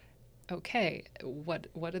that. Okay, what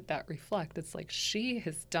did that reflect? It's like she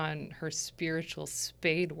has done her spiritual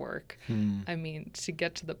spade work. I mean, to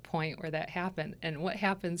get to the point where that happened. And what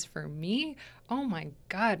happens for me? Oh my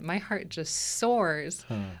God, my heart just soars.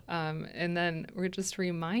 And then we're just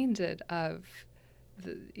reminded of,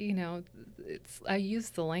 I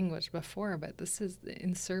used the language before, but this is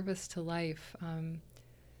in service to life,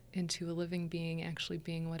 into a living being actually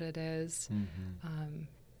being what it is.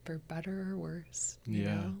 For better or worse, you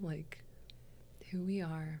know, like who we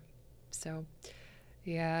are. So,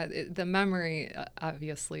 yeah, the memory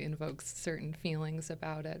obviously invokes certain feelings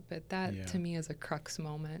about it, but that to me is a crux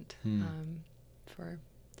moment for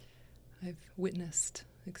I've witnessed,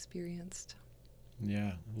 experienced.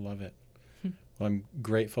 Yeah, I love it. Well, I'm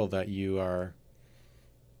grateful that you are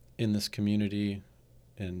in this community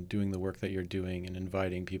and doing the work that you're doing and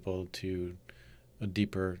inviting people to a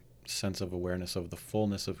deeper sense of awareness of the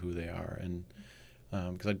fullness of who they are. And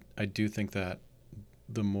because I do think that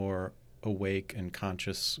the more awake and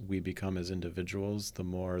conscious we become as individuals, the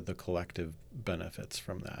more the collective benefits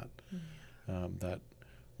from that. That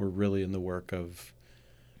we're really in the work of,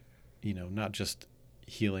 not just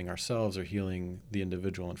healing ourselves or healing the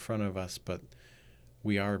individual in front of us, but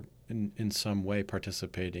we are in some way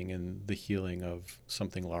participating in the healing of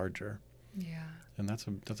something larger. Yeah. And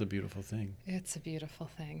that's a beautiful thing. It's a beautiful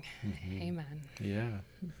thing. Amen. Yeah.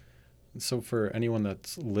 So for anyone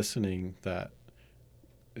that's listening, that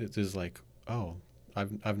it is like, oh,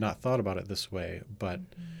 I've not thought about it this way, but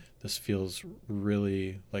this feels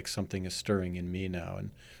really like something is stirring in me now,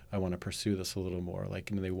 and I want to pursue this a little more.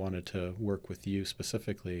 Like, and they wanted to work with you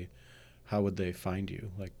specifically, how would they find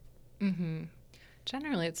you? Like,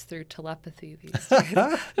 Generally, it's through telepathy these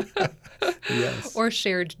days. yes. Or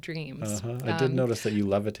shared dreams. I did notice that you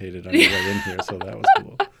levitated on your way in here, so that was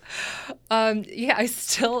cool.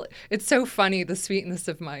 It's so funny, the sweetness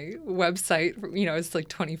of my website. It's like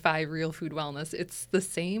 25 Real Food Wellness. It's the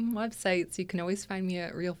same website, so you can always find me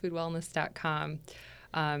at realfoodwellness.com.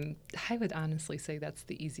 I would honestly say that's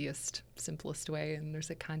the easiest, simplest way, and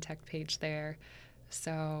there's a contact page there.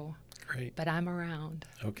 So, Great. but I'm around.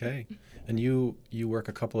 Okay. And you work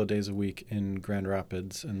a couple of days a week in Grand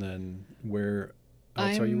Rapids, and then where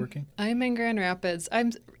else are you working? I'm in Grand Rapids. I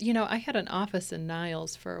had an office in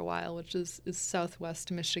Niles for a while, which is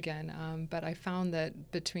Southwest Michigan. But I found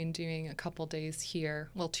that between doing a couple days here,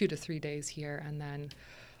 well, 2 to 3 days here, and then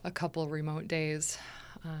a couple remote days,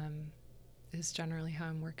 is generally how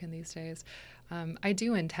I'm working these days. I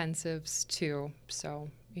do intensives too, so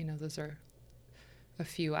those are a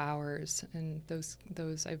few hours, and those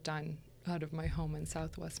I've done out of my home in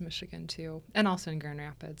Southwest Michigan too, and also in Grand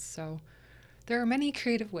Rapids. So there are many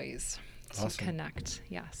creative ways to connect.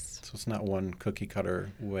 Yes. So it's not one cookie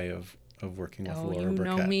cutter way of working with Laura You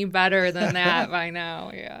Burkett. know me better than that by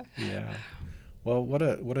now. Yeah. Yeah. Well, what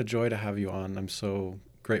a joy to have you on. I'm so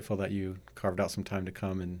grateful that you carved out some time to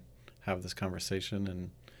come and have this conversation, and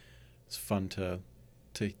it's fun to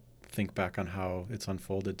think back on how it's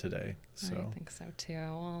unfolded today. So I think so too.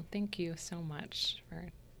 Well, thank you so much for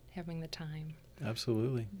having the time.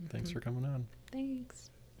 Absolutely. Mm-hmm. Thanks for coming on. Thanks.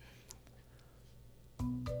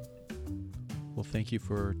 Well, thank you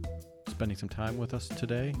for spending some time with us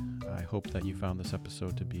today. I hope that you found this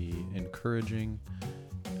episode to be encouraging,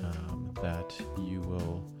 that you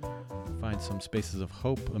will find some spaces of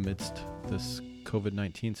hope amidst this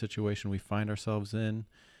COVID-19 situation we find ourselves in.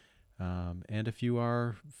 And if you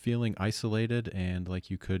are feeling isolated and like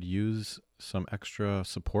you could use some extra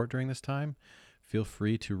support during this time, feel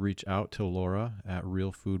free to reach out to Laura at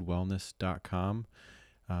realfoodwellness.com.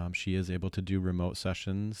 She is able to do remote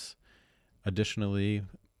sessions. Additionally,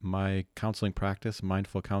 my counseling practice,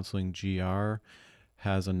 Mindful Counseling GR,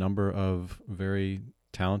 has a number of very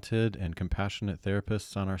talented and compassionate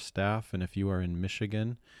therapists on our staff. And if you are in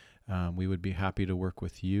Michigan, we would be happy to work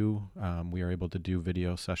with you. We are able to do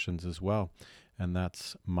video sessions as well. And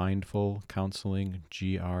that's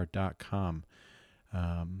mindfulcounselinggr.com.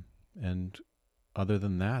 And other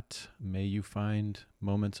than that, may you find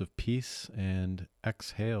moments of peace and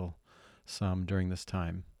exhale some during this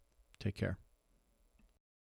time. Take care.